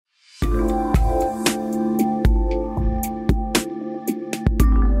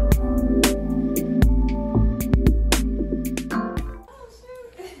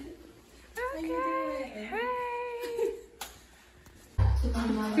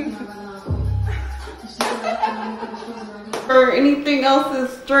Or anything else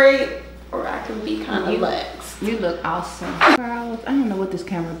is straight, or I can be kind of lax. You look awesome. I don't know what this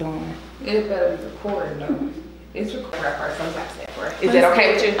camera doing. It better be recording though. It's recording first. Sometimes that work. Is that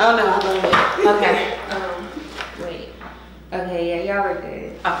okay with you? Oh no, I love Okay. it. Wait. Okay, yeah, y'all are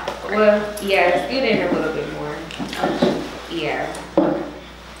good. Okay. Well, yeah, scoot in a little bit more. Yeah.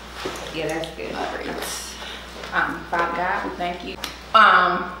 Yeah, that's good. All right. Father God, we thank you.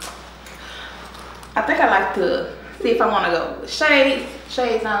 I think I like to see if I want to go with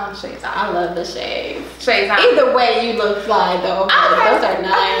shades on. I love the shades. Shades on. Either way, you look fly though. Okay. Those are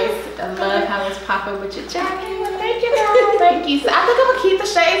nice. I love how it's popping with your jacket. Well, thank you, girl. Thank you. So I think I'm gonna keep the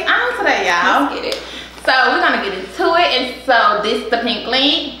shades on today, y'all. Let's get it. So we're gonna get into it. And so this is the Pink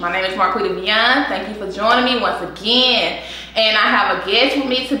Link. My name is Marquita Vion. Thank you for joining me once again. And I have a guest with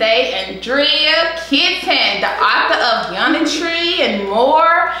me today, Andrea Kitten, the author of Young and Tree and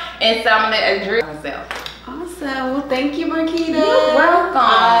more. And so I'm gonna let Andrea herself. Awesome. Well, thank you, Marquita. You're welcome.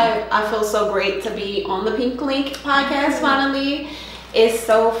 I feel so great to be on the Pink Link podcast finally. It's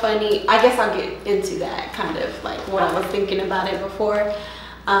so funny. I guess I'll get into that kind of like what I was thinking about it before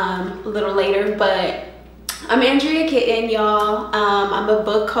a little later. But I'm Andrea Kitten, y'all. I'm a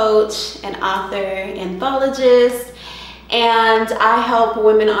book coach, an author, anthologist. And I help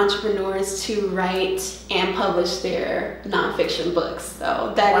women entrepreneurs to write and publish their nonfiction books.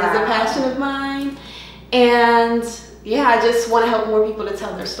 So that is a passion of mine. And yeah, I just want to help more people to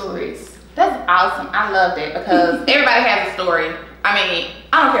tell their stories. That's awesome. I love that because everybody has a story. I mean,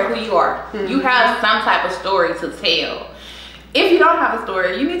 I don't care who you are. You have some type of story to tell. If you don't have a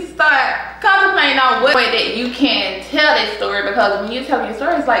story, you need to start contemplating on what way that you can tell that story, because when you're telling your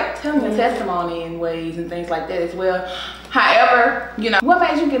story, it's like telling your testimony in ways and things like that as well. However, you know, what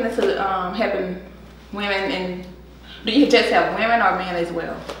made you get into helping women, and do you just have women or men as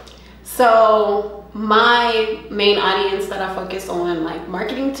well? So my main audience that I focus on like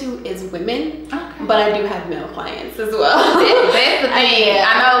marketing to is women, but I do have male clients as well. That's the thing.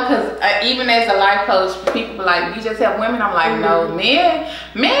 I know, because even as a life coach, people be like, you just have women. I'm like, no, men,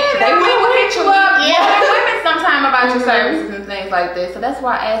 they will hit you up. Women sometime about your services and things like that. So that's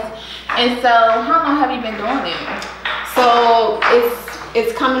why I asked. And so how long have you been doing it? So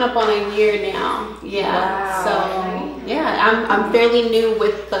it's coming up on a year now. Yeah. So yeah, I'm fairly new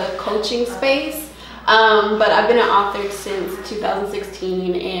with the coaching space. But I've been an author since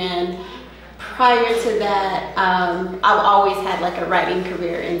 2016, and prior to that, I've always had like a writing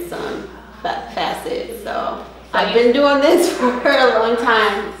career in some facet. So I've been doing this for a long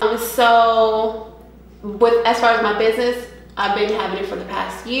time. So as far as my business, I've been having it for the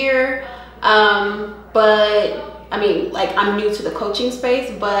past year. But I mean, like, I'm new to the coaching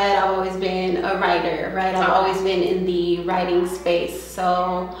space, but I've always been a writer, right? I've always been in the writing space.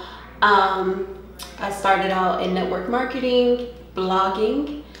 So I started out in network marketing,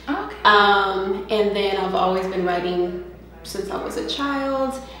 blogging, and then I've always been writing since I was a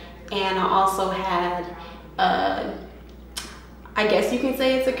child. And I also had, I guess you can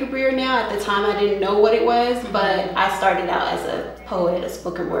say it's a career now. At the time, I didn't know what it was, but I started out as a poet, a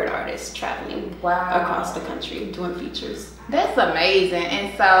spoken word artist, traveling across the country, doing features. That's amazing.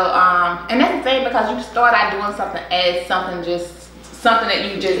 And so, and that's the thing, because you start out doing something as something that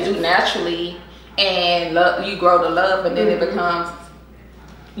you just do naturally, and you grow to love, and then it becomes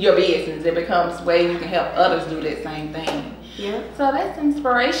your business. It becomes a way you can help others do that same thing. Yeah. So that's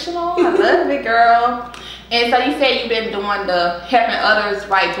inspirational. I love it, girl. And so you said you've been doing the helping others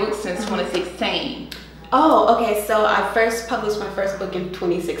write books since 2016. Oh, okay. So I first published my first book in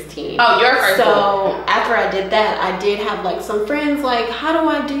 2016. Oh, your first book. So after I did that, I did have like some friends like, how do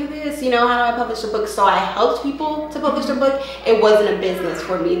I do this? You know, how do I publish a book? So I helped people to publish a book. It wasn't a business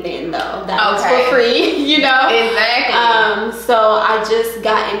for me then though. That was for free, you know? Exactly. So I just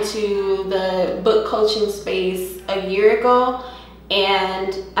got into the book coaching space a year ago.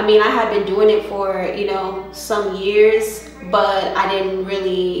 And I mean, I had been doing it for, you know, some years, but I didn't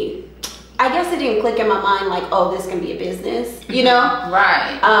really, I guess it didn't click in my mind like, oh, this can be a business, you know?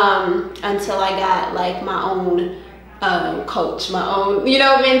 Right. Until I got like my own coach, my own, you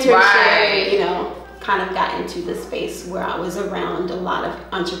know, mentorship, you know, kind of got into the space where I was around a lot of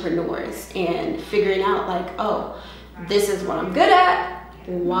entrepreneurs and figuring out like, oh, this is what I'm good at.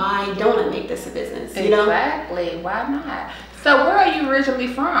 Why don't I make this a business? You know? Exactly. Why not? So where are you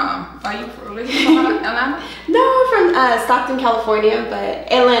originally from? Are you originally from Atlanta? No, I'm from Stockton, California,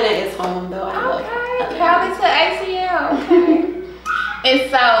 but Atlanta is home though. I love Cali to ATL. Okay. And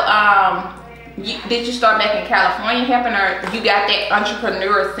so, did you start back in California helping, or you got that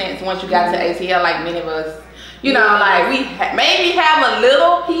entrepreneur sense once you got to ATL, like many of us You know, like we maybe have a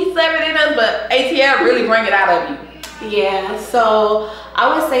little piece of it in us, but ATL really bring it out of you. Yeah, so I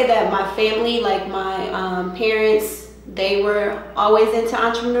would say that my family, like my parents, they were always into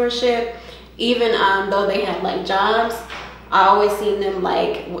entrepreneurship. Even though they had like jobs, I always seen them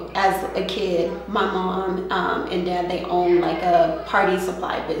like as a kid. My mom and dad, they owned like a party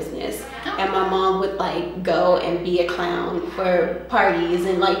supply business, and my mom would like go and be a clown for parties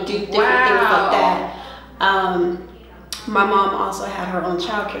and like do different things like that. My mom also had her own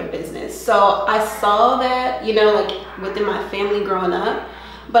childcare business, so I saw that, you know, like within my family growing up.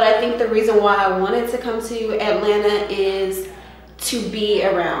 But I think the reason why I wanted to come to Atlanta is to be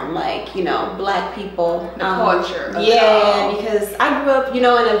around, like, you know, Black people, the culture. Yeah, because I grew up, you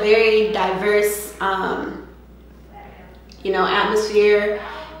know, in a very diverse, you know, atmosphere,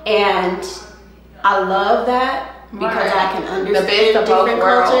 and I love that because I can understand different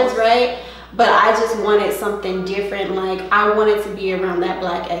cultures, right? But I just wanted something different. Like, I wanted to be around that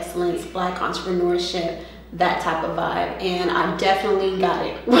Black excellence, Black entrepreneurship, that type of vibe, and I definitely got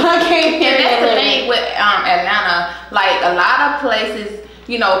it when I came here. And that's the thing with Atlanta. Like, a lot of places,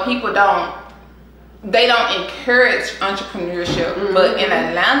 you know, people don't encourage entrepreneurship, but in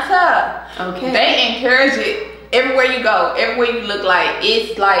Atlanta, they encourage it everywhere you go, everywhere you look. Like,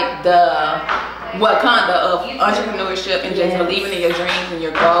 it's like the Wakanda of entrepreneurship and just believing in your dreams and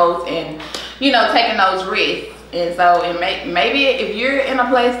your goals, and, you know, taking those risks. And so maybe if you're in a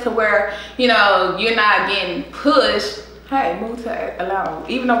place to where, you know, you're not getting pushed, hey, move to Atlanta,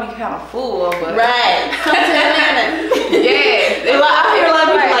 even though we kind of full, but come to Atlanta. Yes. I hear a lot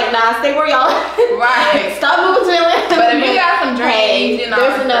of people like, nah, stay where y'all right. Stop moving to Atlanta. But if you got some dreams, you know,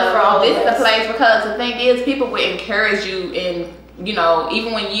 there's enough for all this of is us. the place, because the thing is, people will encourage you, and, you know,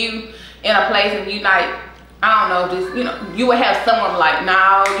 even when you in a place and you like, I don't know, just, you know, you would have someone like,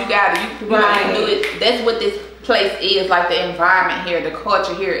 no, you got it, you know, you can do it. That's what this place is, like the environment here, the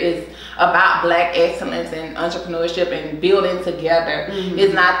culture here is about Black excellence and entrepreneurship and building together.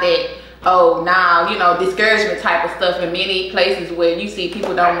 It's not that, oh, now, you know, discouragement type of stuff in many places where you see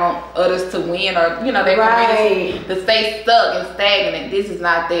people don't want others to win, or, you know, they community to stay stuck and stagnant. This is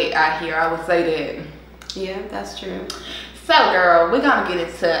not that out here, I would say that. Yeah, that's true. So, girl, we're gonna get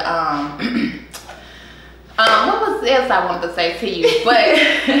into what was else I wanted to say to you, but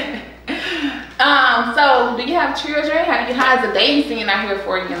so do you have children? How's the dating scene out here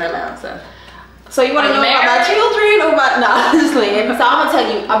for you in Atlanta? So you want to know about my children or about just playing? So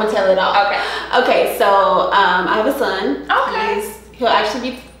I'm gonna tell it all. Okay, so I have a son. He'll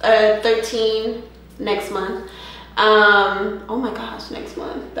actually be 13 next month. Oh my gosh, next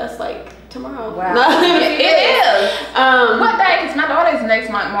month, that's like tomorrow. Wow. It is. What day? Because my daughter's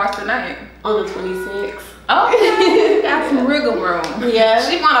next month, March the 9th. On the 26th. Okay. Got some wiggle room. Yeah.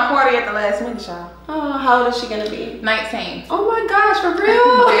 She won a party at the last minute, y'all. Oh, how old is she gonna be? 19. Oh my gosh, for real?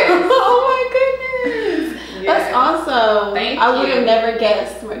 Yes. Oh my goodness. Yes. That's awesome. Thank I would you. have never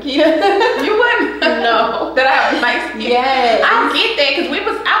guessed, Marquita. You wouldn't? No. That I have a nice skin. Yes. I get that,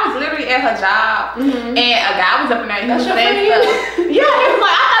 because I was literally at her job, and a guy was up in there. He was your saying friend? stuff. Yeah, he was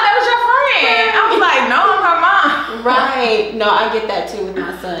like, I thought that was your friend. I was like, no, I'm her mom. Right. No, I get that too with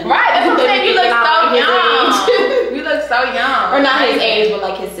my son. Right. That's what I'm saying. You look so young. Age. You look so young. Or not his age, but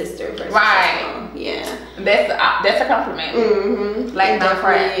like his sister. Right. Yeah. That's a compliment. Like, not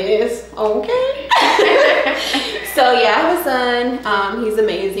proud. Is. Okay. So yeah, I have a son. He's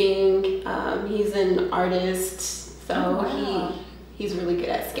amazing. He's an artist, so he's really good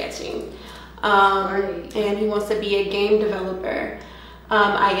at sketching. And he wants to be a game developer.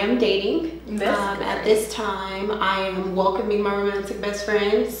 I am dating. At this time, I am welcoming my romantic best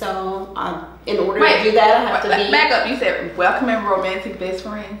friend. So in order to do that, I have to be... Back up, you said welcoming romantic best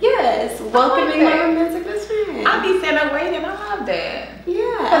friend? Yes, welcoming my romantic best friend. I be sitting there waiting, I love that.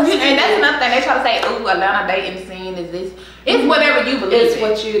 Yeah. And that's another thing, they try to say, ooh, Atlanta dating scene is this. It's whatever you believe in.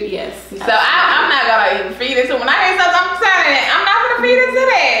 What you, yes. So I'm not gonna even feed into, when I hear something, I'm not gonna feed into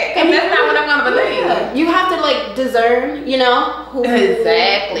that. Because that's not what I'm gonna believe. Yeah. You have to like discern, you know, who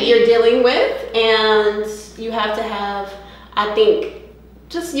you're dealing with, and you have to have, I think,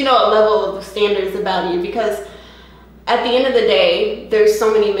 just, you know, a level of standards about you, because at the end of the day, there's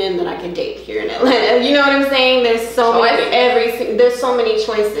so many men that I can date here in Atlanta. You know what I'm saying? There's so many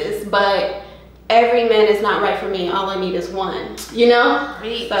choices, but every man is not right for me. All I need is one, you know?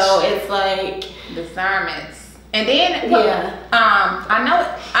 Reach. So it's like discernments. And then, I know,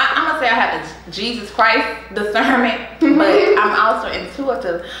 I'm gonna say I have the Jesus Christ discernment, but I'm also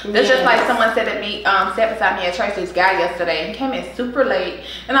intuitive. That's just like someone said at me, sat beside me at church, this guy yesterday, he came in super late,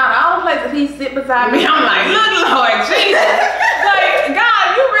 and out of all the places he sit beside me, I'm like, look, Lord Jesus, like, God,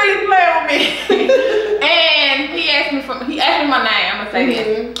 you really play with me. And he asked me my name. I'm gonna say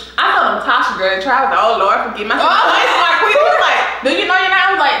this. I told him Tasha, girl. And Travis, oh Lord, forgive me. I said, oh, it's like, he was like, do you know your name? I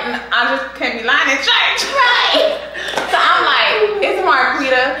was like, I just can't be lying in church. Right. So I'm like, it's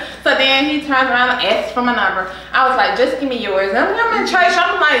Marquita. So then he turns around and asks for my number. I was like, just give me yours. And I'm in church.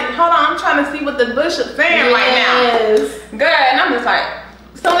 I'm like, hold on, I'm trying to see what the bishop's saying right now. Girl, and I'm just like,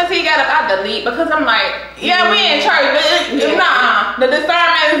 as soon as he got up, I delete because I'm like, yeah, we in church, but nah, the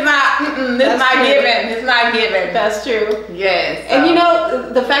discernment is not, it's not given. It's not given. That's true. Yes. And you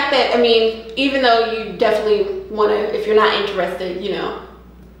know, the fact that, I mean, even though you definitely want to, if you're not interested, you know,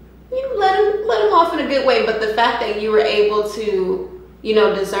 you let him off in a good way, but the fact that you were able to, you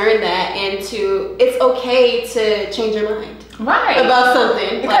know, discern that and to, it's okay to change your mind. Right. About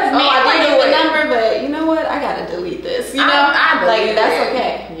something. Because like, I did get the number, but you know what? I gotta delete this. You know? I like, that's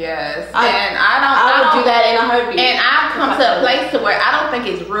okay. Yes. I don't do that in a heartbeat. And I've come to a place to where I don't think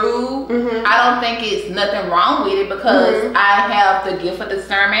it's rude. I don't think it's nothing wrong with it because I have the gift of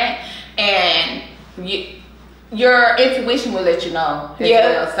discernment and your intuition will let you know as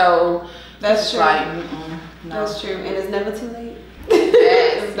well. So that's true. Like, no. That's true. And it's never too late.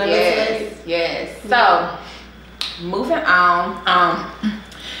 Yes. Yes. So moving on,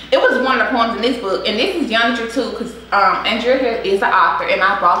 it was one of the poems in this book, and this is Andrea too, because Andrea here is an author, and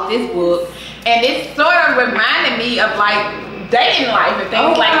I bought this book, and it sort of reminded me of like dating life and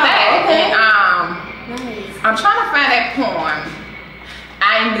things like that. Okay. And nice. I'm trying to find that poem.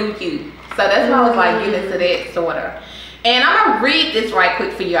 I Knew You. So that's why I was like getting into that sort of. And I'm gonna read this right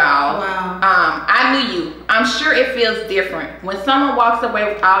quick for y'all. Wow. I knew you. I'm sure it feels different when someone walks away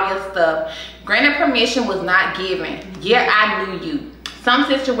with all your stuff. Granted, permission was not given. Yeah, I knew you. Some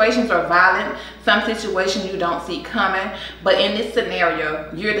situations are violent. Some situations you don't see coming. But in this scenario,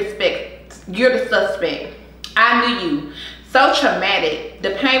 you're the suspect. I knew you. So traumatic.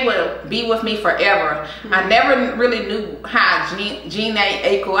 The pain will be with me forever. I never really knew how Jeanne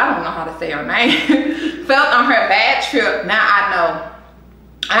Aiko, I don't know how to say her name, felt on her bad trip. Now I know.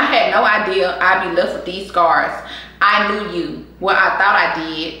 I had no idea I'd be left with these scars. I knew you. Well, I thought I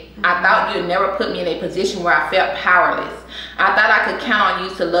did. I thought you'd never put me in a position where I felt powerless. I thought I could count on you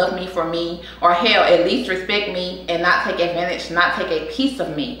to love me for me, or hell, at least respect me and not take advantage, not take a piece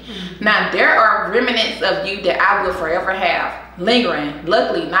of me. Now, there are remnants of you that I will forever have, lingering,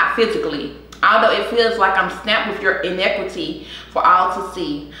 luckily not physically. Although it feels like I'm snapped with your inequity for all to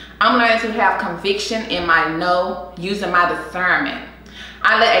see. I'm learning to have conviction in my no, using my discernment.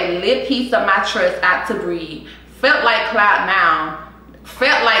 I let a little piece of my trust out to breathe. Felt like Cloud 9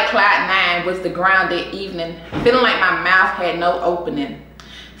 was the ground that evening. Feeling like my mouth had no opening.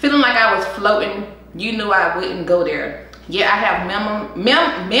 Feeling like I was floating. You knew I wouldn't go there. Yeah, I have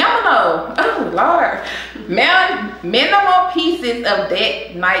minimal pieces of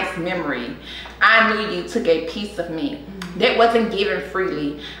that night's memory. I knew you took a piece of me that wasn't given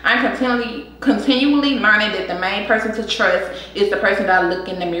freely. I'm continually learning that the main person to trust is the person that I look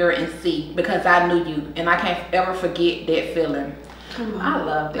in the mirror and see, because I knew you, and I can't ever forget that feeling. Come on. I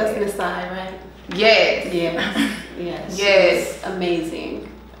love that. That's Miss Sai, right? Yes. Yes. Yes. Yes. Amazing.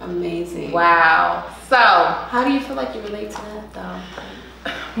 Amazing. Wow. So, how do you feel like you relate to that though?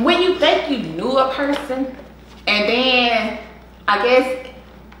 When you think you knew a person, and then I guess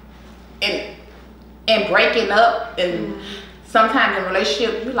in breaking up, and sometimes in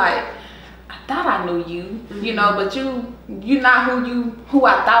relationship, you're like, I thought I knew you, you know, but you're not who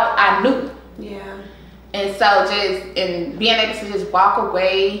I thought I knew. Yeah. And so and being able to just walk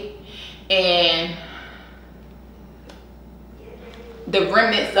away, and the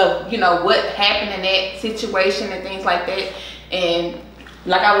remnants of, you know, what happened in that situation and things like that, and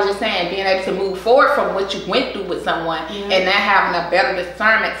like I was just saying, being able to move forward from what you went through with someone, and not having a better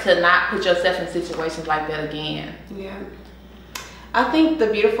discernment to not put yourself in situations like that again. Yeah. I think the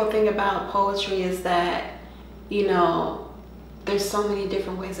beautiful thing about poetry is that, you know, there's so many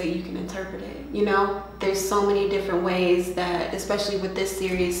different ways that you can interpret it. You know, there's so many different ways that, especially with this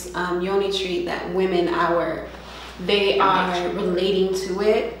series, Yoni Tree, that women they are relating to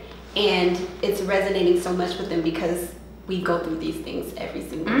it, and it's resonating so much with them because we go through these things every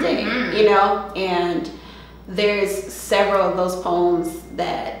single day, you know? And there's several of those poems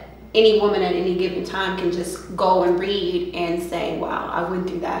that any woman at any given time can just go and read and say, wow, I went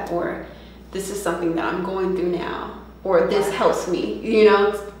through that, or this is something that I'm going through now, or this helps me, you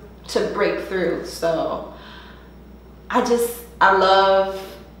know, to break through. So I love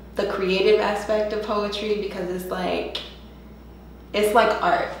the creative aspect of poetry, because it's like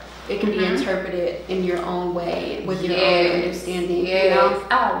art. It can be interpreted in your own way, with your own understanding. Yes, you know?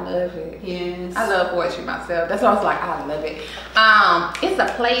 I love it. Yes. I love poetry myself. That's why I was like, I love it. It's a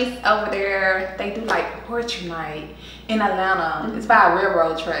place over there, they do like poetry night. in Atlanta. It's by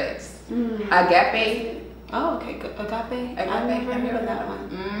railroad tracks. Agape. Oh, okay. Agape. I've never heard of that one.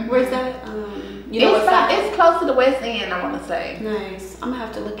 Mm-hmm. Where's that? You know it's close to the West End, I want to say. Nice. I'm gonna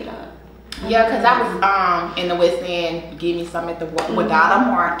have to look it up. Yeah, because I was in the West End, give me some at the Wadata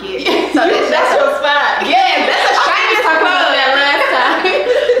Market. So that's your spot. Yeah, that's a shameless plug. That last time.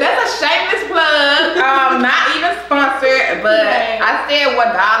 That's a shameless plug. Not even sponsored, but I said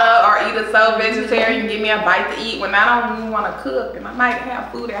Wadata or either so vegetarian, give me a bite to eat when I don't even want to cook, and I might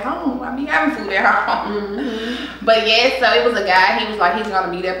have food at home. I be having food at home. But yeah, so it was a guy. He was like he's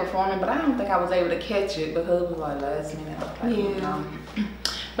gonna be there performing, but I don't think I was able to catch it because it was like last minute. I was like,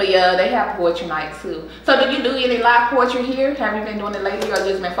 But yeah, they have poetry night too. So did you do any live poetry here? Have you been doing it lately or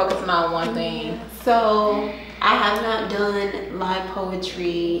just been focusing on one thing? So I have not done live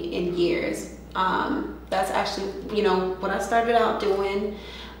poetry in years. That's actually, what I started out doing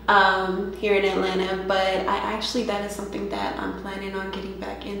here in Atlanta, but that is something that I'm planning on getting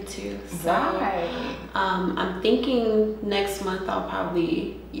back into. So I'm thinking next month I'll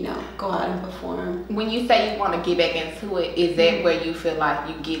probably, go out and perform. When you say you want to get back into it, is that where you feel like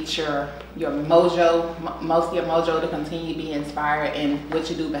you get your mojo, most of your mojo to continue to be inspired in what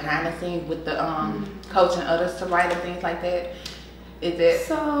you do behind the scenes with the coaching others to write and things like that? Is it?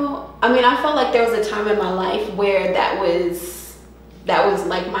 So, I felt like there was a time in my life where that was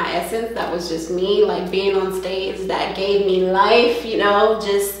like my essence. That was just me, like being on stage. That gave me life,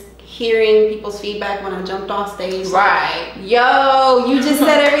 just hearing people's feedback when I jumped off stage. Right. Like, yo, you just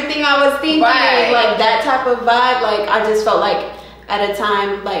said everything I was thinking. Right. Like that type of vibe. Like I just felt like at a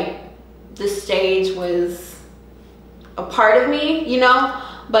time like the stage was a part of me,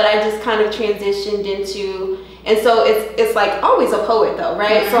 but I just kind of transitioned into. And so it's like always a poet though,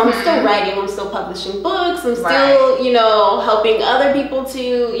 right? So I'm still writing, I'm still publishing books, I'm still, helping other people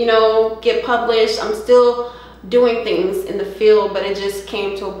to, get published. I'm still doing things in the field, but it just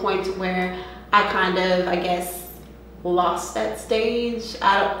came to a point to where I kind of, I guess, lost that stage.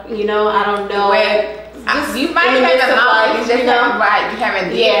 I don't know. You might have a long, you haven't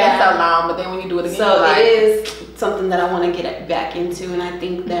did it so long, but then when you do it again, so it is something that I want to get back into, and I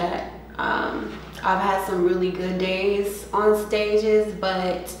think that I've had some really good days on stages,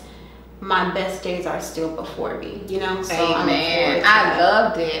 but my best days are still before me, So Amen. I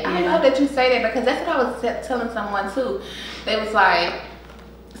loved it. I love that you say that because that's what I was telling someone too. They was like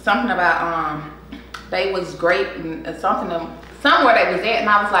something about they was great and somewhere they was at, and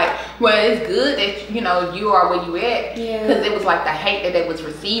I was like, well, it's good that you are where you at, because it was like the hate that they was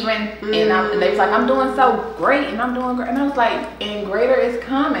receiving, and they was like, I'm doing so great, and I'm doing great, and I was like, and greater is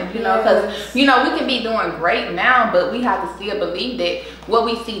coming, because we can be doing great now, but we have to still believe that what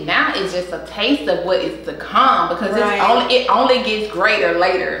we see now is just a taste of what is to come, because it only gets greater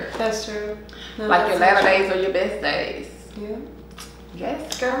later. That's true. No, like your latter days are your best days. Yeah.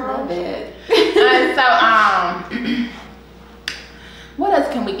 Yes, girl. I love it. And so what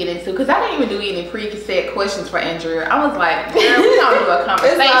else can we get into? Because I didn't even do any preset questions for Andrea. I was like, girl, we're going to do a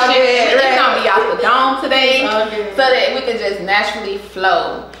conversation. It's going to be off the dome today so that we can just naturally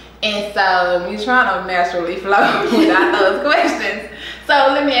flow. And so we're trying to naturally flow without those questions. So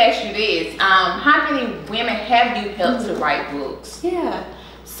let me ask you this. How many women have you helped to write books? Yeah.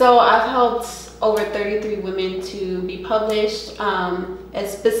 So I've helped over 33 women to be published, and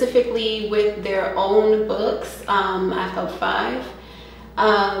specifically with their own books. I've helped 5.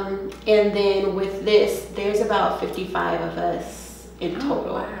 And then with this, there's about 55 of us in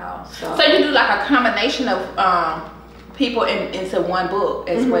total. Wow. So you do like a combination of people into one book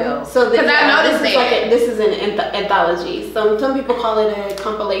as well. So because I noticed this is an anthology. Some people call it a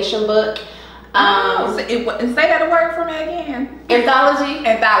compilation book. And say that word for me again. Anthology.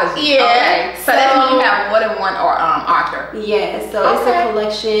 Yeah. Okay. So that's when you have more than one author. Yeah. So it's a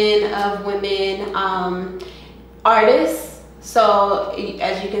collection of women artists. So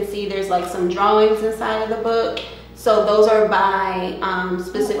as you can see, there's like some drawings inside of the book. So those are by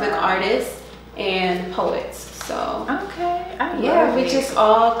specific artists and poets. So we just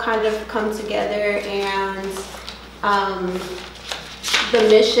all kind of come together, and the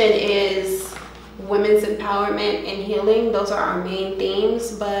mission is women's empowerment and healing. Those are our main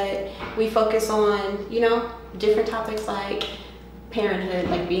themes, but we focus on different topics like parenthood,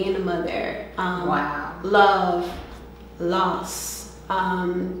 like being a mother, love, loss,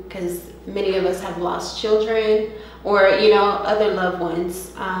 because many of us have lost children or other loved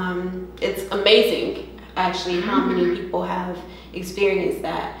ones. It's amazing actually how many people have experienced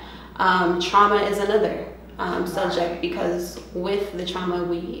that. Trauma is another subject, because with the trauma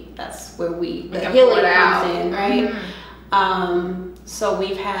that's where the healing comes in, right? So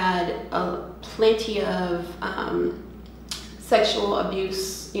we've had plenty of sexual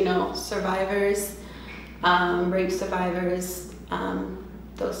abuse, you know, survivors, rape survivors,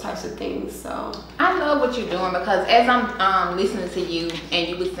 those types of things. So I love what you're doing, because as I'm listening to you and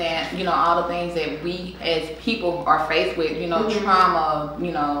you were saying, you know, all the things that we as people are faced with, you know, trauma,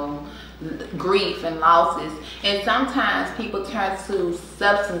 you know, grief and losses, and sometimes people turn to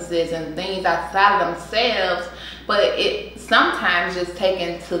substances and things outside of themselves, but it sometimes just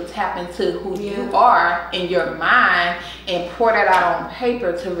taking to tap into who you are in your mind and pour that out on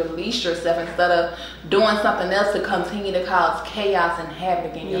paper to release yourself instead of doing something else to continue to cause chaos and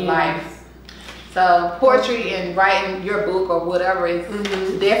havoc in your life. So poetry and writing your book or whatever is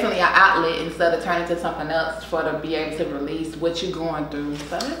definitely an outlet instead of turning to something else for to be able to release what you're going through.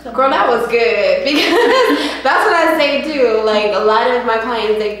 So that's girl, that was good, because that's what I say too. Like, a lot of my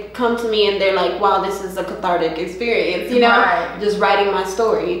clients, they come to me and they're like, wow, this is a cathartic experience, you know, just writing my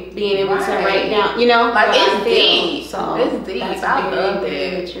story, being able to write down, you know, like it's deep. So it's deep. I love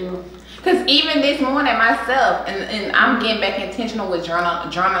it. True. Because even this morning myself, and I'm getting back intentional with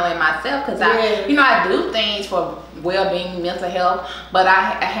journaling myself, because I, you know, I do things for well-being, mental health, but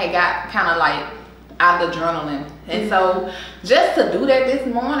I had got kind of like out of the journaling. And so just to do that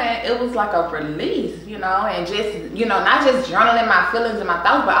this morning, it was like a release, you know, and just, you know, not just journaling my feelings and my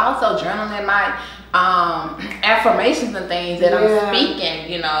thoughts, but also journaling my affirmations and things that I'm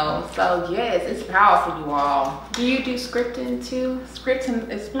speaking, you know. So yes, it's powerful, you all. Do you do scripting too? Scripting,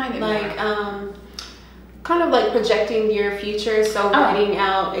 explain it. Like kind of like projecting your future, so writing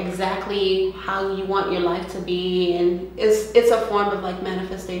out exactly how you want your life to be, and it's a form of like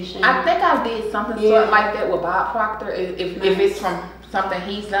manifestation. I think I did something sort of like that with Bob Proctor. If it's from something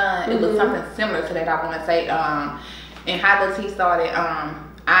he's done, it was something similar to that, I want to say. And how does he started?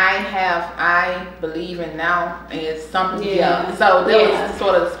 I believe in now is something. So that was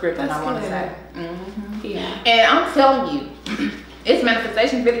sort of the script that I want to say. And I'm telling you, it's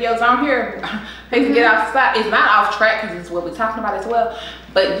manifestation videos on here. They can get off spot. It's not off track because it's what we're talking about as well.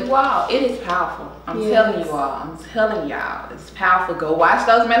 But you all, it is powerful. I'm telling you all. I'm telling y'all, it's powerful. Go watch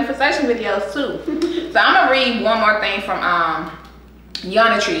those manifestation videos too. So I'm gonna read one more thing from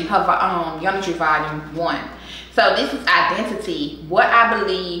Yonatree, her Yonatree Volume 1. So this is identity. What I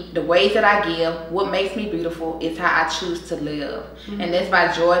believe, the ways that I give, what makes me beautiful is how I choose to live. And that's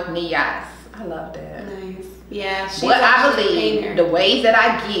by Joy Nias. I love that. Nice. Yeah. What I believe, the ways that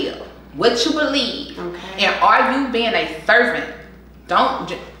I give, what you believe, and are you being a servant? Not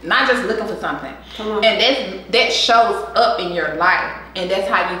just looking for something. And that shows up in your life, and that's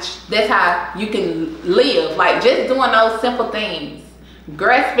how you can live. Like just doing those simple things,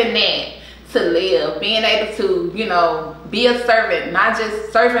 grasping that to live, being able to, you know, be a servant, not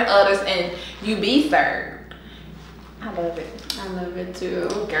just serving others and you be served. I love it. I love it too.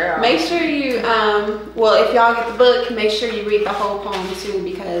 Girl. Make sure you, well, if y'all get the book, make sure you read the whole poem too,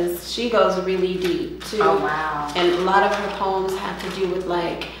 because she goes really deep too. Oh, wow. And a lot of her poems have to do with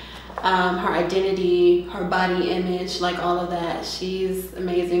like her identity, her body image, like all of that. She's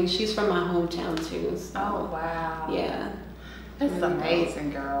amazing. She's from my hometown too. So, oh, wow. Yeah. That's really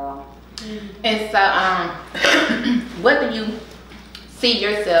amazing, girl. And so, what do you see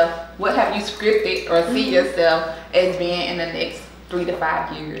yourself? What have you scripted or see yourself as being in the next 3 to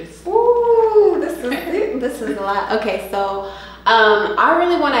 5 years? Ooh, this is a lot. Okay, so I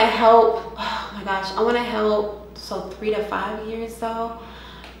really want to help. Oh my gosh, I want to help. So 3 to 5 years, though.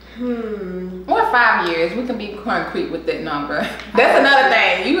 Or 5 years. We can be concrete with that number. That's another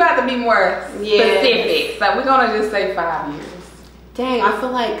thing. You have to be more specific. So we're gonna just say 5 years. Dang, I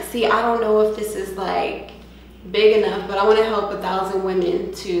feel like, see, I don't know if this is like big enough, but I want to help 1,000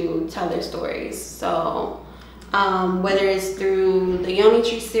 women to tell their stories. So whether it's through the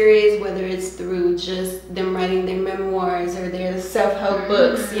Yonatree series, whether it's through just them writing their memoirs or their self-help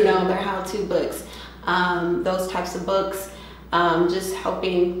books, you know, their how-to books, those types of books, just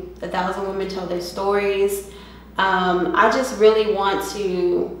helping 1,000 women tell their stories. I just really want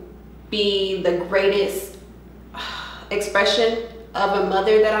to be the greatest expression of a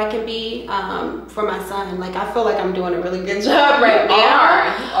mother that I can be for my son. Like, I feel like I'm doing a really good job right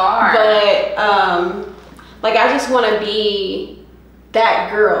now. You are. But like, I just want to be that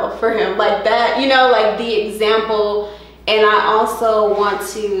girl for him, like that, you know, like the example. And I also want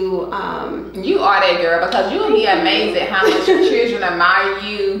to you are that girl, because you'll be amazed at how much your children admire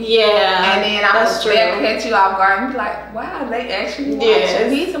you. Yeah. And then I will catch you off guard and be like, wow, they actually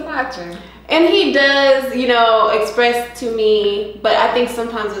watching. He's watching. And he does, you know, express to me, but I think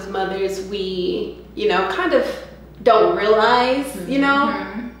sometimes as mothers, we, you know, kind of don't realize, you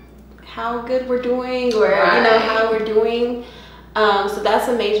know, how good we're doing, or, you know, how we're doing. So that's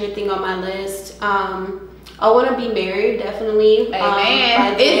a major thing on my list. I want to be married, definitely.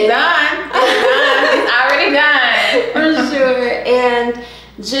 Amen. It's done. It's done. It's already done. For sure. And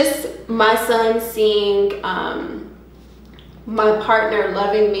just my son seeing my partner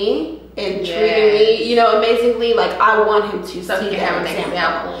loving me and treating me, you know, amazingly. Like, I want him to see that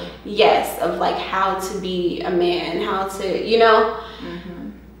example. Yes, of like how to be a man, how to, you know,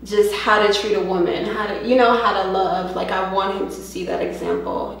 just how to treat a woman, how to, you know, how to love. Like, I want him to see that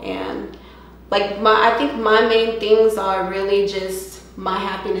example. And like I think my main things are really just my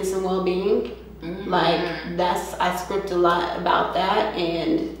happiness and well-being. Like, I script a lot about that,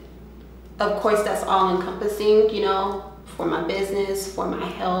 and of course that's all encompassing, you know, for my business, for my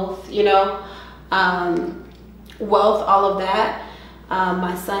health, you know, wealth, all of that.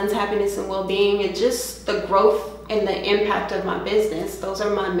 My son's happiness and well-being, and just the growth and the impact of my business. Those are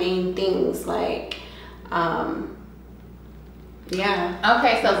my main things. Like, yeah.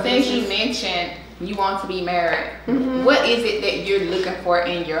 Okay, so since you mentioned you want to be married, what is it that you're looking for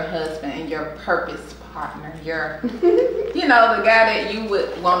in your husband and your purpose partner, your, you know, the guy that you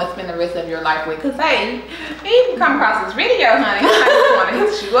would want to spend the rest of your life with? Because, hey, he can come across this video, honey. He might want to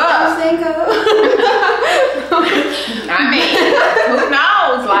hit you up. I mean, who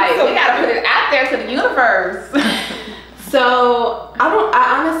knows? Like, we got to put it out there to the universe. So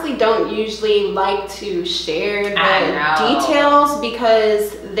I honestly don't usually like to share the details,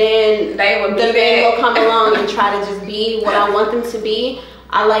 because then the man will come along and try to just be what I want them to be.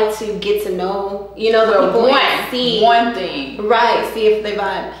 I like to get to know, you know, the people and see one thing, right? See if they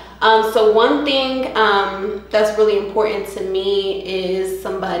vibe. So one thing that's really important to me is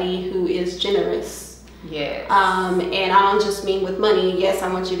somebody who is generous. Yes. And I don't just mean with money. Yes,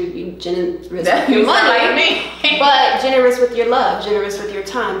 I want you to be generous with your money, but generous with your love, generous with your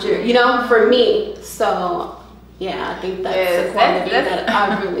time. You know, for me. So yeah, I think that's a quality that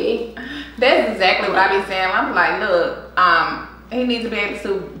I really. That's exactly what I be saying. I'm like, look, he needs to be able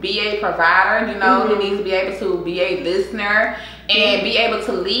to be a provider. You know, he needs to be able to be a listener and be able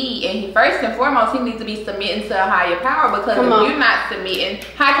to lead. And he, first and foremost, he needs to be submitting to a higher power, because if you're not submitting,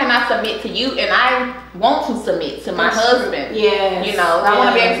 how can I submit to you? And I want to submit to my husband. Yeah, you know, I want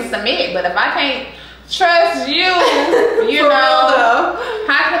to be able to submit, but if I can't trust you, you know,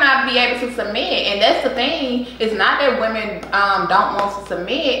 how can I be able to submit? And that's the thing. It's not that women don't want to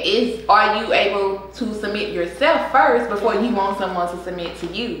submit. It's, are you able to submit yourself first before you want someone to submit to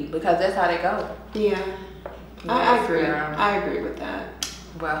you? Because that's how they go. Yeah. I agree. I agree with that.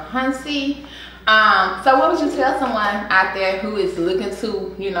 Well, Huntsy, so what would you tell someone out there who is looking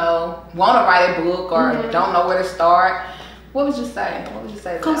to, you know, want to write a book or don't know where to start? What would you say? What would you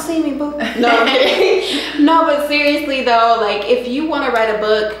say? Come see me, boo. No, I'm kidding. No, but seriously though, like, if you want to write a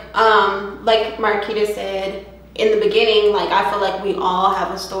book, like Marquita said in the beginning, like, I feel like we all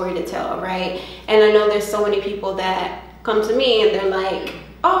have a story to tell, right? And I know there's so many people that come to me and they're like,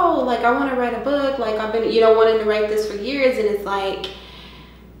 oh, like, I want to write a book. Like, I've been, you know, wanting to write this for years. And it's like,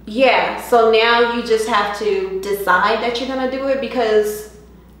 yeah. So now you just have to decide that you're going to do it, because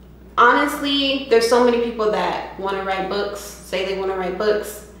honestly, there's so many people that want to write books, say they want to write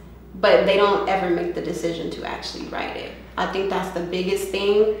books, but they don't ever make the decision to actually write it. I think that's the biggest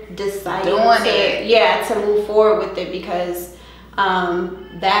thing, deciding to move forward with it, because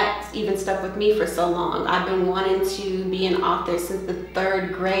that even stuck with me for so long. I've been wanting to be an author since the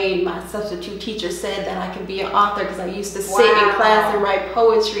 3rd grade. My substitute teacher said that I could be an author because I used to sit in class and write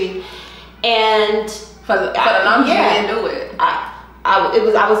poetry. And for the longest you didn't do it.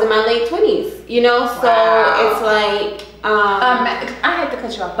 I was in my late 20s, you know, so it's like I hate to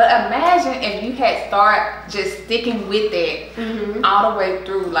cut you off, but imagine if you had started just sticking with it all the way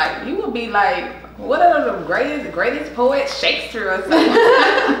through. Like, you would be like, what are the greatest poet, Shakespeare or something?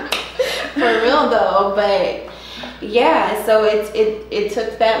 For real though. But yeah, so it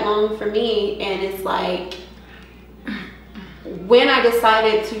took that long for me, and it's like, when I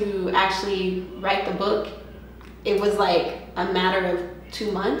decided to actually write the book, it was like a matter of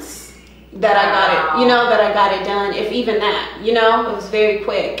 2 months that I got it, you know, that I got it done, if even that, you know, it was very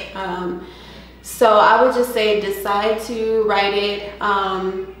quick. So I would just say, decide to write it.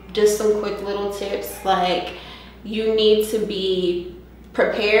 Just some quick little tips, like, you need to be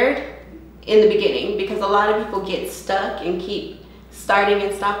prepared in the beginning, because a lot of people get stuck and keep starting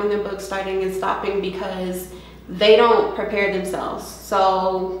and stopping their book, starting and stopping, because they don't prepare themselves.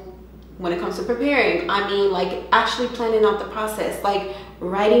 So when it comes to preparing, I mean, like, actually planning out the process, like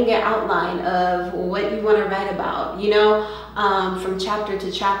writing an outline of what you want to write about, you know, from chapter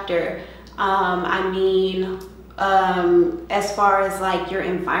to chapter. I mean, as far as like your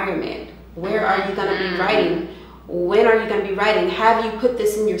environment, where are you going to be writing? When are you going to be writing? Have you put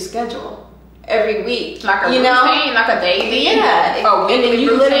this in your schedule? every week, like a you routine, like a daily, yeah, and then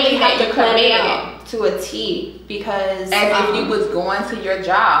you literally have to plan it out out to a T, because as if you was going to your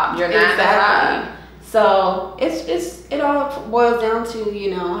job, your 9 to 5. So it all boils down to,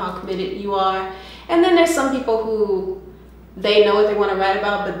 you know, how committed you are. And then there's some people who they know what they want to write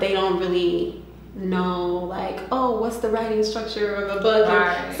about, but they don't really know, like, oh, what's the writing structure of a book?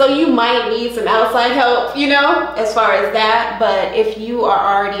 Right. So you might need some outside help, you know, as far as that. But if you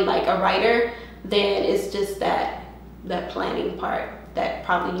are already like a writer, then it's just that planning part that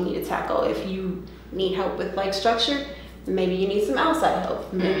probably you need to tackle. If you need help with like structure, maybe you need some outside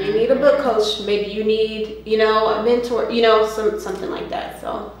help. Maybe you need a book coach. Maybe you need, you know, a mentor, you know, something like that.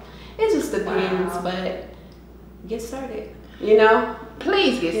 So it just depends, but get started, you know?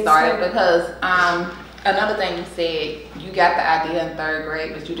 Please get started, because another thing you said, you got the idea in 3rd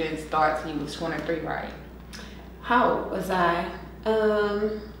grade, but you didn't start till you was 23, right? How was I?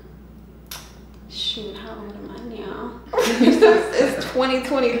 Shoot, how old am I now? It's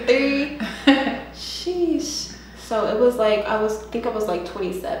 2023. Sheesh. So it was like, I think I was like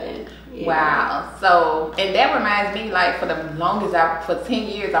 27. Yeah. Wow. So, and that reminds me, like, for the longest, for 10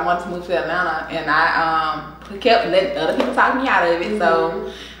 years, I wanted to move to Atlanta, and I kept letting other people talk me out of it.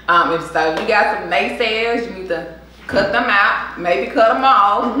 So, if you got some naysayers, you need to cut them out, maybe cut them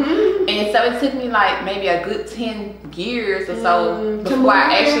off. And so it took me like maybe a good 10 years or so before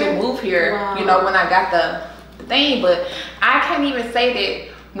I actually moved here. Wow. You know, when I got the thing. But I can't even say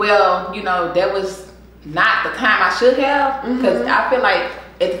that, well, you know, that was not the time I should have, because I feel like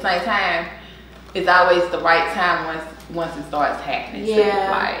at the same time, it's always the right time once it starts happening. Yeah,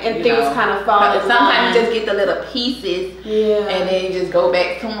 like, and things kind of fall in sometimes line. you just get the little pieces, and then you just go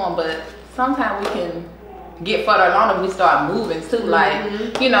back to them. But sometimes we can get further along if we start moving too,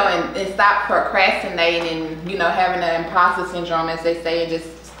 like, you know, and stop procrastinating and, you know, having that imposter syndrome, as they say, and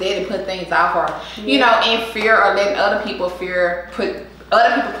just steady put things off, or, you know, in fear, or letting other people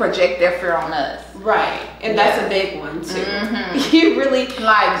project their fear on us. Right, and that's a big one too. You really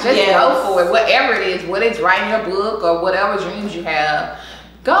like just go for it, whatever it is, whether it's writing your book or whatever dreams you have.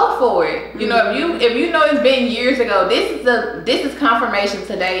 Go for it. You know, if you know it's been years ago, this is confirmation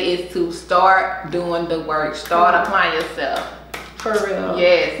today, is to start doing the work, start applying yourself. For real.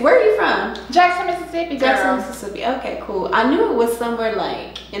 Yes. Where are you from? Jackson, Mississippi. Jackson, Mississippi. Okay, cool. I knew it was somewhere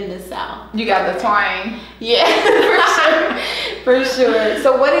like in the South. You got the twang. Yeah, for sure.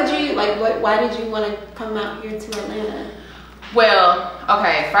 So what did you like? Why did you want to come out here to Atlanta? Well,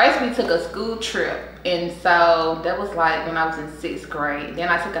 okay. First we took a school trip. And so that was like when I was in 6th grade. Then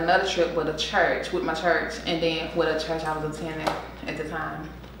I took another trip with my church, and then with a church I was attending at the time.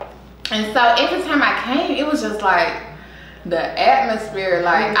 And so every time I came, it was just like the atmosphere,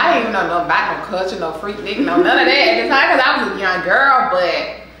 like I didn't even know nothing about no culture, no freak nigga, no none of that at the time, because I was a young girl.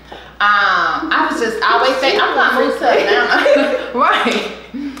 But I was just always saying, I'm gonna move to Atlanta. Right.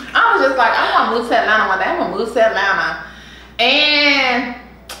 I was just like, I'm gonna move to Atlanta one day. I'm gonna move to Atlanta. And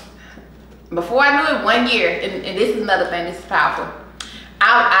before I knew it, 1 year, and this is another thing, this is powerful.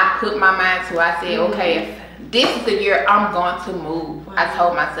 I put my mind to, I said, okay, if this is the year I'm going to move. Wow. I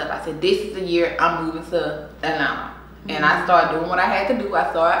told myself, I said, this is the year I'm moving to Atlanta. And I started doing what I had to do. I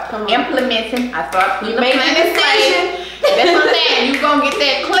started implementing. I started putting the plan in place. That's what I'm saying. You're going to get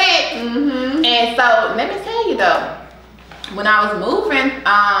that click. And so, let me tell you though, when I was moving,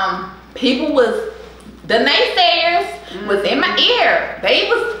 people was, the naysayers was in my ear. They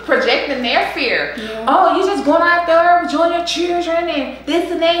was projecting their fear. Yeah. Oh, you just going out there with your children and this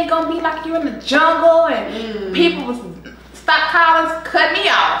and that, you're going to be like you're in the jungle. And people was, cut me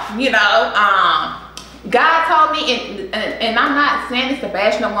off, you know. God told me, and I'm not saying this to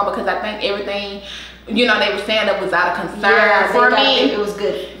bash no more, because I think everything, you know, they were saying that was out of concern for me. It was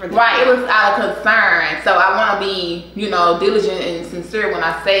good for them. Right, it was out of concern. So I want to be, you know, diligent and sincere when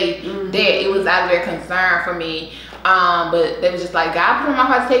I say that it was out of their concern for me. But they was just like, God put on my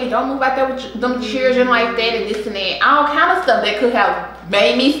heart to tell you, don't move out there with them children like that and this and that. All kind of stuff that could have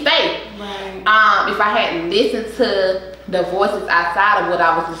made me stay. Right. If I had listened to the voices outside of what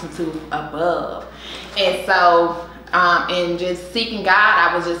I was listening to above. And so, and just seeking God,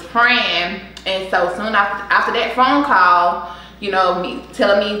 I was just praying. And so soon after that phone call, you know, me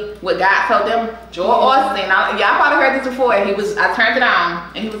telling me what God told them, Joel Austin, y'all probably heard this before. I turned it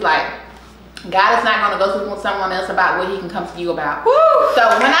on, and he was like, God is not going to go to someone else about what he can come to you about. Woo! So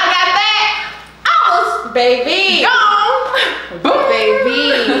when I got that, I was gone. Boom.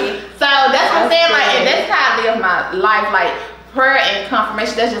 Baby. So that's what I'm saying, like, and that's how I live my life, like, prayer and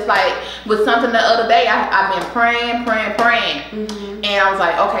confirmation. That's just like with something the other day, I've been praying. And I was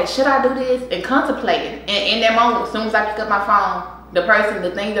like, okay, should I do this? And contemplating. And in that moment, as soon as I pick up my phone,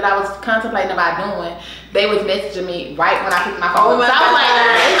 the thing that I was contemplating about doing, they was messaging me right when I picked my phone up. So I was like,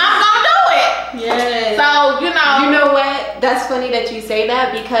 I'm gonna do it. Yes. So, you know what? That's funny that you say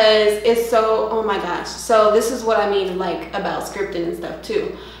that, because it's so, oh my gosh. So this is what I mean, like, about scripting and stuff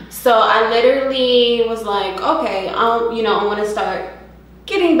too. So I literally was like, okay, you know, I want to start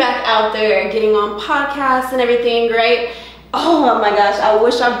getting back out there, getting on podcasts and everything, right? Oh my gosh, I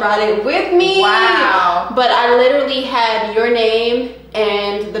wish I brought it with me. Wow. But I literally had your name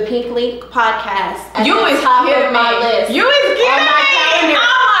and the Pink Link podcast at you the top of my list. You is on my calendar.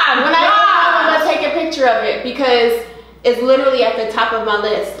 Oh when I'm gonna take a picture of it, because it's literally at the top of my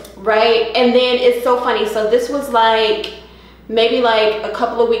list, right? And then it's so funny. So this was like maybe like a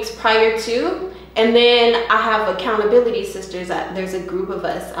couple of weeks prior to. And then I have Accountability Sisters. There's a group of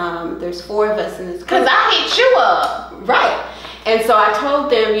us. There's 4 of us in this group. Because I hit you up. Right. And so I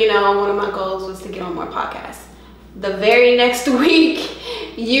told them, you know, one of my goals was to get on more podcasts. The very next week,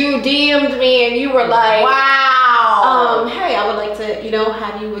 you DM'd me and you were like, wow. Hey, I would like to, you know,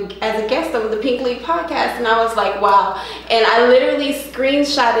 have you as a guest on the Pink League podcast. And I was like, wow. And I literally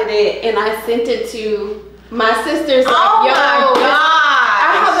screenshotted it and I sent it to my sisters. Like, oh yo, my God.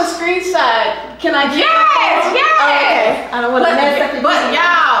 I have a screenshot. Can I get Yes. Okay. I don't want to mess up the But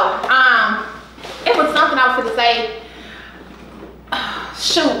y'all, it was something I was going to say.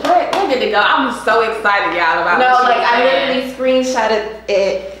 Shoot, where did it go? I'm so excited, y'all, about no, like I literally screenshotted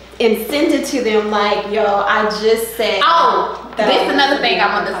it and sent it to them. Like, yo, I just said. Oh, this is another thing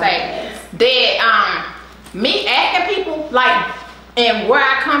I wanted to say. That me asking people like, and where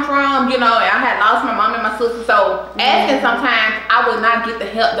I come from, you know, I had lost my mom and my sister, so asking sometimes I would not get the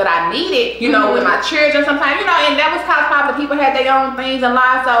help that I needed, you know, with my children sometimes, you know, and that was because probably people had their own things in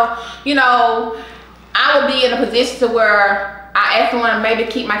life, so, you know, I would be in a position to where I asked someone to maybe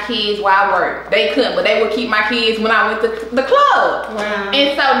keep my kids while I work. They couldn't, but they would keep my kids when I went to the club. Wow.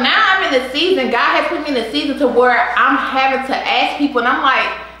 And so now I'm in the season, God has put me in the season to where I'm having to ask people, and I'm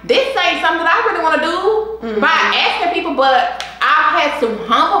like, this ain't something that I really want to do by asking people, but I've had to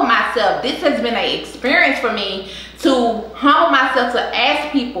humble myself. This has been an experience for me to humble myself to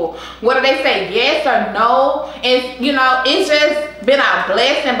ask people whether they say yes or no. And you know, it's just been a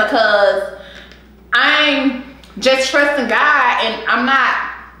blessing because I'm just trusting God, and I'm not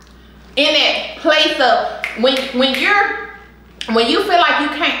in that place of when you feel like you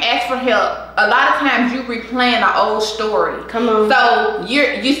can't ask for help. A lot of times you replaying an old story. Come on. So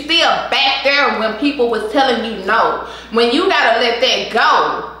you still back there when people was telling you no. When you gotta let that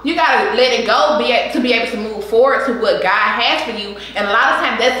go, you gotta let it go to be able to move forward to what God has for you. And a lot of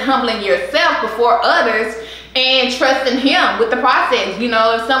times that's humbling yourself before others and trusting Him with the process. You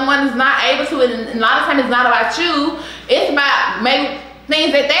know, if someone is not able to, and a lot of times it's not about you, it's about maybe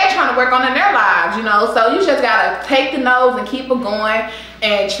things that they're trying to work on in their lives, you know. So you just gotta take the no's and keep it going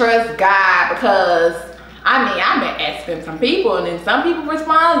and trust God, because I mean, I've been asking some people, and then some people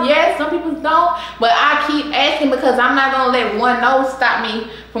respond yes, some people don't, but I keep asking because I'm not gonna let one no stop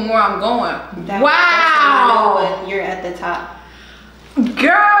me from where I'm going. Wow. That's how I know when you're at the top.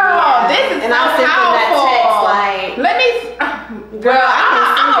 Girl, this is and so I sent them that text like, let me, girl,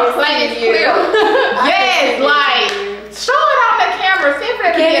 I'm gonna play this clip. Yes, like, show it on the camera. See if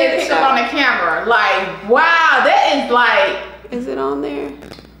they can get it picked up on the camera. Like, wow, that is like. Is it on there?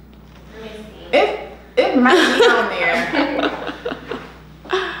 It might be on there.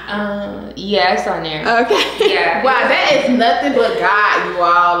 Yeah, it's on there. Okay. Yeah. Wow, that is nothing but God, you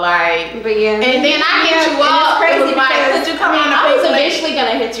all. Like, but yeah. And then I hit you up. It's crazy, like, could you come on? I was eventually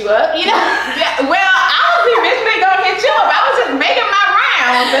gonna hit you up, you know. Yeah. Well, I was eventually gonna hit you up. I was just making my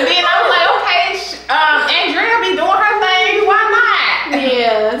rounds, and then I was like, okay, Andrea be doing her thing. Why not?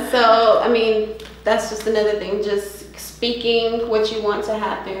 Yeah. So I mean, that's just another thing. Just speaking what you want to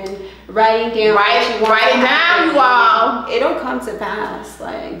happen, writing down what you want to happen, you all. It'll come to pass.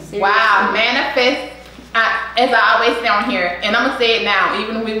 Like, seriously. Wow, manifest. As I always say on here, and I'm gonna say it now,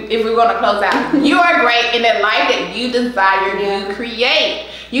 even if we're gonna close out. You are great in the life that you desire to create.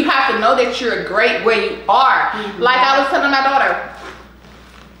 You have to know that you're great where you are. Like I was telling my daughter,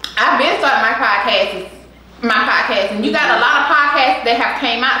 I've been starting my podcast, and you got a lot of podcasts that have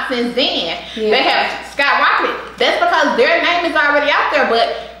came out since then. They have skyrocketed. That's because their name is already out there,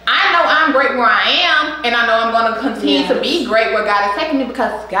 but I know I'm great where I am, and I know I'm going to continue to be great where God is taking me,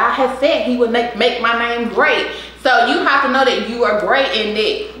 because God has said He would make my name great. So you have to know that you are great and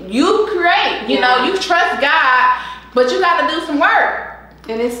that you create. You know, you trust God, but you got to do some work.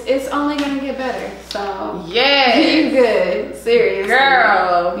 And it's only gonna get better. So you good, seriously,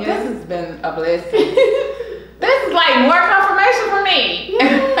 girl. This has been a blessing. This is like more confirmation for me.